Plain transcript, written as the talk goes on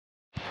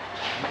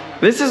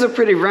This is a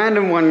pretty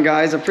random one,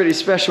 guys, a pretty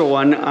special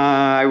one.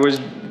 I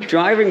was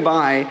driving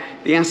by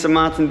the Aston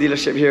Martin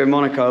dealership here in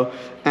Monaco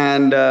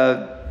and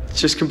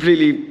just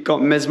completely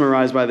got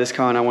mesmerized by this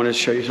car, and I wanted to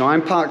show you. So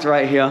I'm parked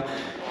right here,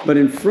 but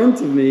in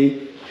front of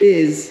me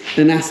is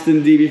an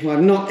Aston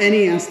DB5. Not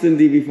any Aston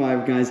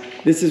DB5, guys.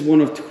 This is one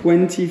of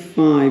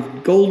 25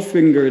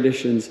 Goldfinger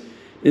editions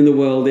in the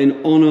world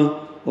in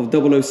honor of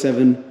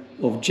 007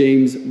 of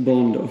James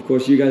Bond. Of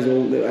course, you guys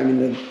all, I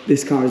mean,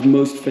 this car is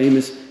most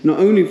famous not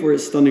only for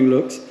its stunning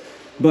looks,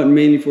 but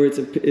mainly for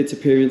its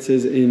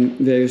appearances in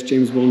various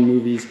James Bond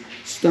movies,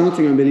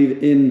 starting, I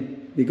believe,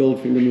 in the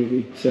Goldfinger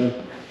movie. So,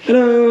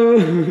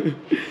 hello!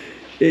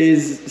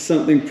 Is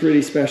something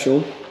pretty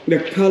special. The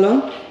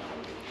color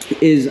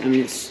is, I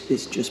mean,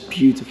 it's just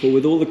beautiful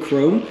with all the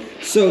chrome.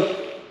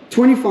 So,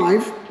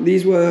 25,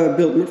 these were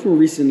built much more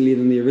recently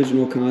than the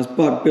original cars,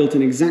 but built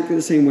in exactly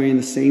the same way in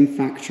the same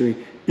factory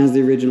as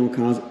the original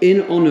cars,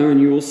 in honor,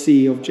 and you will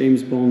see, of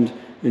James Bond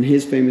and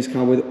his famous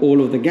car with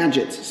all of the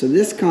gadgets. So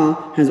this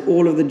car has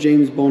all of the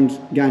James Bond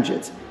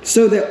gadgets.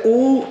 So they're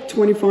all,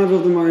 25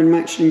 of them are in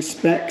matching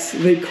specs.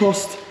 They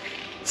cost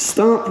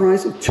start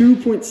price of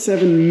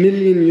 2.7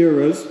 million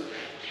euros.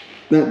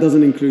 That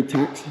doesn't include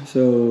tax,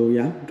 so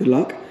yeah, good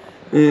luck.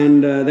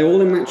 And they're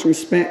all in matching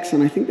specs,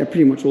 and I think they're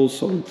pretty much all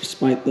sold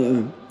despite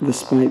the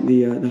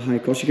high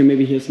cost. You can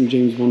maybe hear some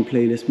James Bond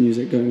playlist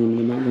music going on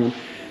in the background.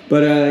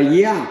 But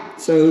yeah,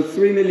 so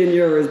 3 million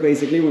euros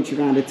basically once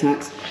you've added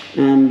tax,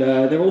 and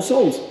they're all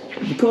sold.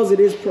 Because it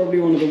is probably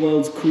one of the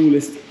world's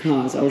coolest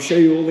cars. I'll show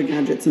you all the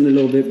gadgets in a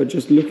little bit, but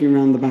just looking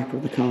around the back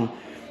of the car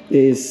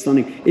is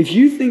stunning. If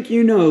you think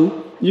you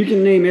know, you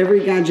can name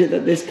every gadget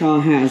that this car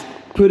has,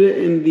 put it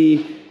in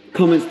the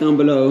comments down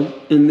below,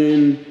 and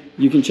then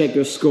you can check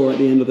your score at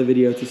the end of the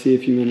video to see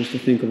if you managed to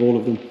think of all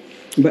of them.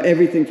 But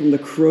everything from the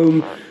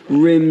chrome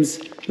rims,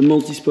 the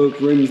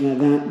multi-spoke rims like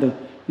that,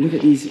 look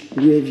at these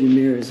rear view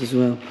mirrors as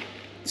well.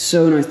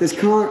 So nice. This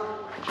car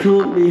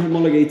can't be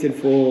homologated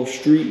for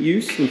street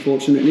use,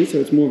 unfortunately, so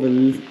it's more of a, I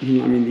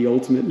mean, the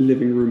ultimate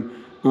living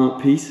room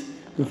art piece,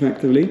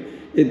 effectively.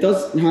 It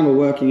does have a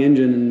working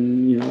engine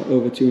and, you know,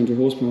 over 200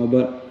 horsepower,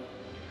 but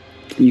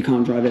you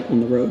can't drive it on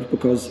the road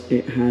because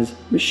it has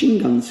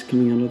machine guns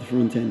coming out of the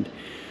front end.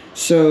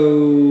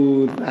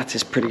 So that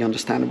is pretty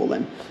understandable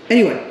then.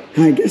 Anyway,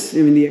 I guess, I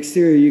mean, the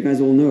exterior, you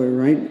guys all know it,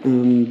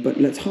 right? But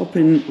let's hop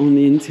in on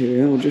the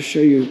interior. I'll just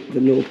show you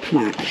the little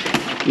plaque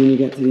when you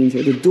get to the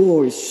interior. The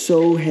door is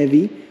so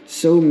heavy,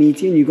 so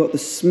meaty, and you got the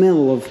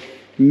smell of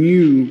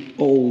new,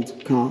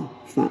 old car,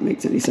 if that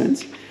makes any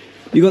sense.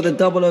 You got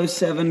the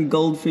 007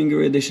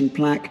 Goldfinger edition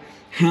plaque,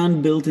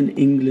 hand-built in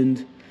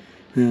England,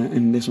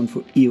 and this one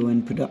for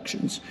EON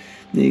Productions.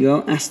 There you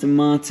go, Aston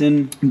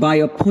Martin, by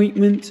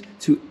appointment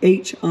to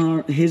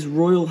His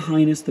Royal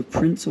Highness the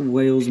Prince of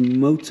Wales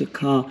motor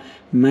car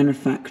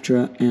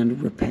manufacturer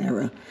and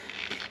repairer.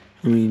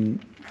 I mean,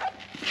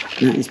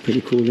 that is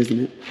pretty cool, isn't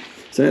it?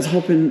 So let's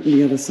hop in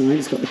the other side.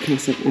 It's got the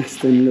classic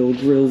Aston little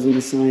grills on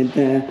the side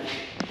there.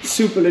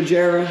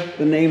 Superleggera,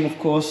 the name, of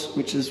course,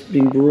 which has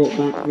been brought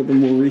back with the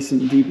more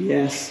recent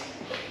DBS.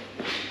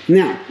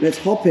 Now, let's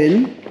hop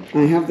in.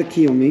 I have the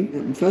key on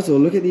me. First of all,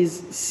 look at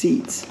these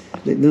seats.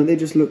 They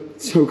just look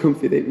so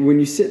comfy. When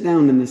you sit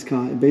down in this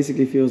car, it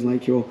basically feels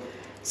like you're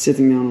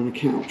sitting down on a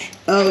couch.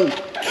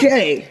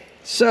 Okay,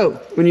 so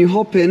when you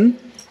hop in,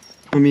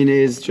 I mean, it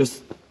is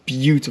just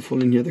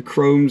beautiful in here. The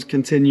chromes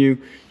continue.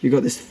 You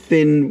got this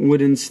thin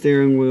wooden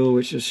steering wheel,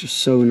 which is just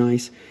so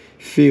nice.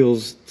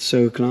 Feels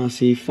so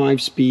classy.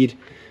 5-speed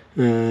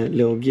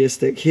little gear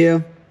stick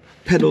here.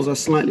 Pedals are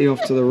slightly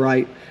off to the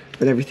right,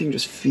 but everything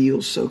just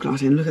feels so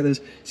classy. And look at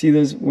this. See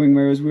those wing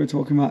mirrors we were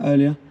talking about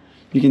earlier?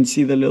 You can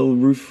see the little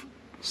roof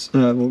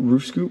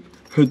scoop,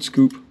 hood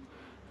scoop,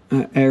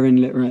 air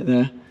inlet right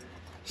there.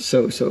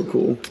 So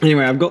cool.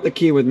 Anyway, I've got the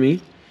key with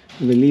me.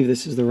 I believe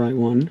this is the right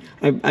one.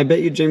 I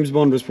bet you James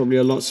Bond was probably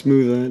a lot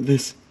smoother at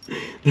this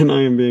than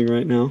I am being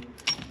right now.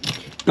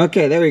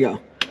 Okay, there we go.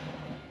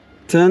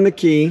 Turn the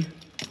key,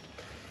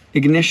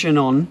 ignition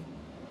on,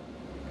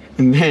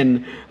 and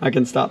then I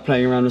can start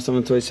playing around with some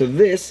of the toys. So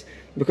this,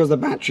 because the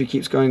battery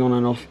keeps going on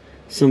and off,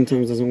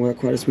 sometimes doesn't work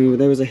quite as smooth.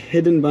 There was a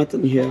hidden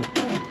button here.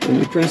 When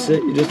you press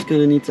it, you just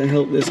kind of need to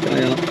help this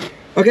guy up.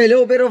 Okay, a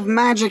little bit of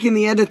magic in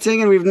the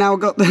editing, and we've now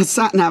got the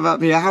sat-nav up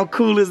here. How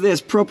cool is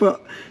this? Proper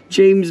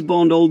James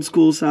Bond old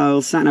school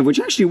style sat-nav, which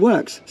actually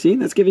works. See,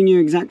 that's giving you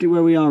exactly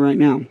where we are right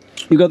now.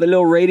 You've got the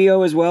little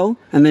radio as well,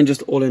 and then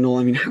just all in all,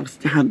 I mean,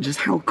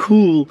 how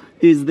cool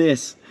is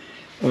this?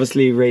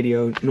 Obviously,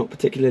 radio, not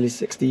particularly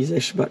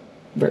 60s-ish, but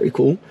very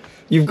cool.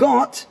 You've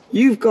got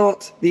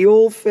the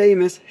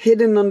all-famous,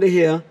 hidden under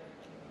here,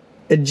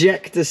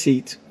 ejector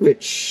seat,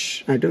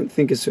 which I don't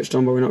think is switched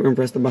on, but we're not going to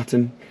press the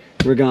button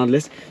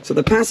regardless. So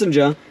the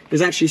passenger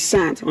is actually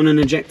sat on an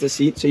ejector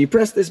seat. So you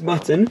press this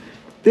button,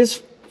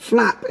 this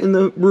flap in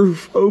the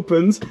roof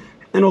opens,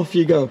 and off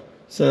you go.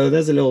 So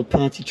there's a little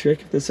party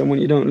trick. If there's someone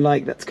you don't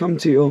like that's come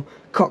to your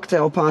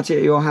cocktail party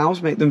at your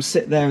house, make them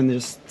sit there and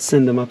just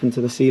send them up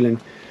into the ceiling.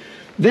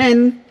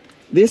 Then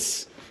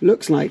this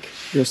looks like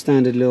your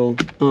standard little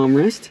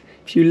armrest.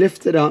 If you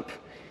lift it up,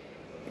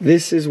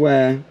 this is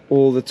where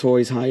all the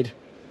toys hide.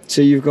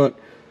 So you've got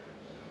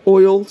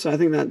oil, so I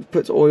think that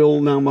puts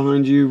oil down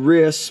behind you,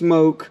 rear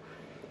smoke,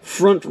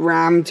 front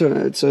ram,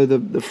 so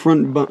the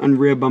front and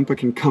rear bumper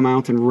can come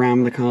out and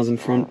ram the cars in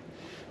front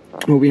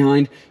or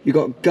behind. You've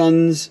got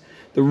guns,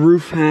 the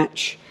roof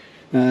hatch,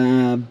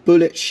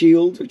 bullet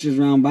shield, which is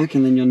round back,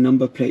 and then your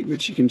number plate,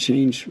 which you can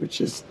change, which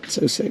is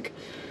so sick.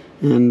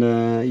 And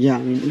yeah,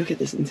 I mean, look at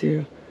this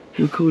interior.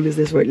 How cool is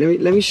this? Wait,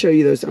 let me show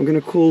you those. I'm going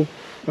to call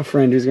a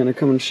friend who's going to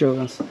come and show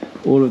us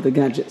all of the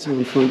gadgets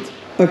on front.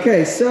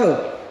 Okay,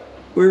 so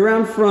we're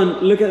around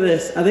front. Look at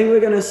this. I think we're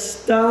going to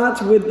start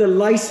with the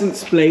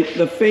license plate,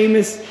 the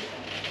famous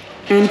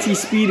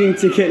anti-speeding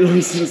ticket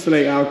license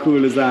plate. How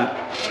cool is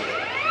that?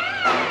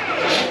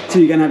 So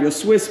you can have your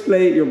Swiss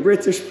plate, your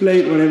British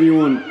plate, whatever you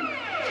want.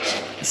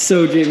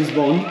 So James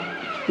Bond.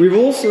 We've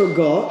also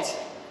got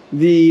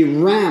the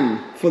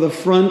ram for the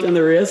front and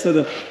the rear.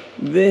 So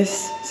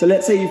so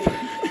let's say you've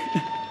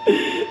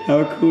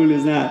how cool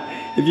is that?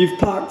 If you've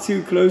parked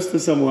too close to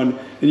someone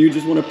and you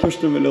just want to push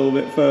them a little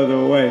bit further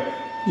away,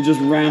 you just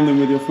ram them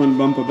with your front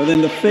bumper. But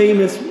then the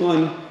famous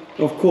one,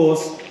 of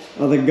course,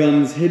 are the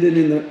guns hidden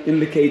in the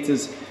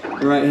indicators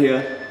right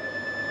here.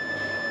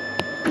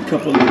 A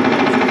couple of them.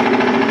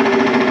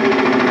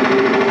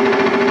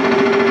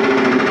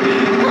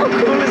 How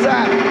cool is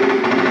that?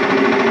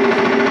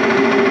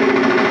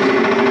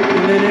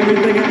 And then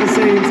everything at the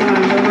same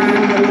time, the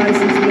ram, the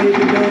license plate,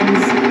 the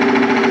guns.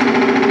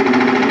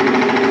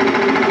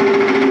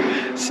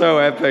 So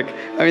epic.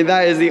 I mean,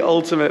 that is the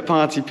ultimate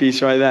party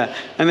piece right there.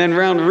 And then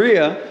round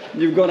rear,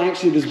 you've got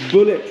actually this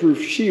bulletproof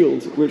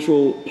shield, which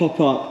will pop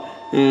up,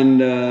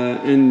 and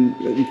in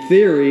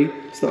theory,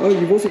 so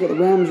you've also got the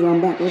rams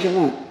round back. Look at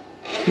that.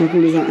 How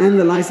cool is that? And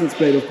the license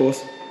plate, of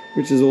course,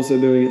 which is also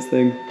doing its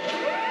thing.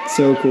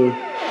 So cool.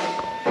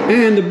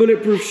 And the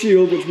bulletproof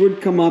shield, which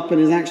would come up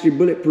and is actually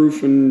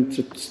bulletproof and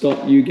to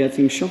stop you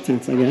getting shot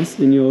at, I guess,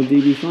 in your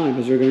DB5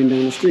 as you're going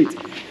down the street.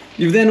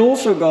 You've then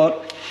also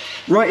got,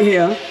 right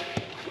here,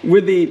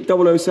 with the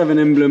 007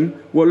 emblem,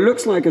 what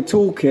looks like a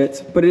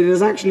toolkit, but it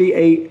is actually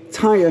a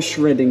tire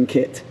shredding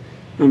kit.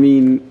 I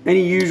mean,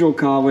 any usual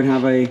car would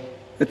have a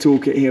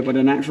toolkit here, but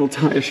an actual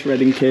tire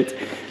shredding kit.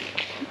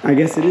 I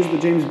guess it is the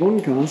James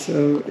Bond car,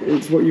 so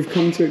it's what you've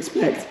come to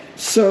expect.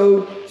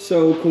 So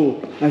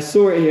cool. I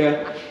saw it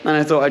here, and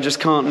I thought I just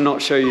can't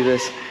not show you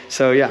this.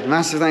 So yeah,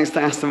 massive thanks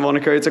to Aston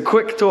Monaco. It's a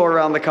quick tour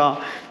around the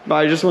car, but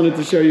I just wanted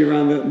to show you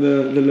around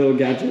the little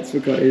gadgets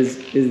because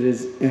it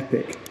is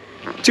epic.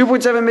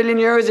 2.7 million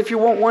euros if you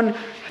want one.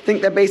 I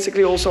think they're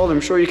basically all sold.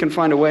 I'm sure you can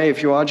find a way.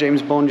 If you are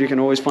James Bond, you can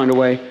always find a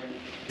way.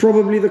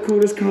 Probably the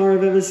coolest car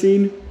I've ever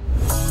seen.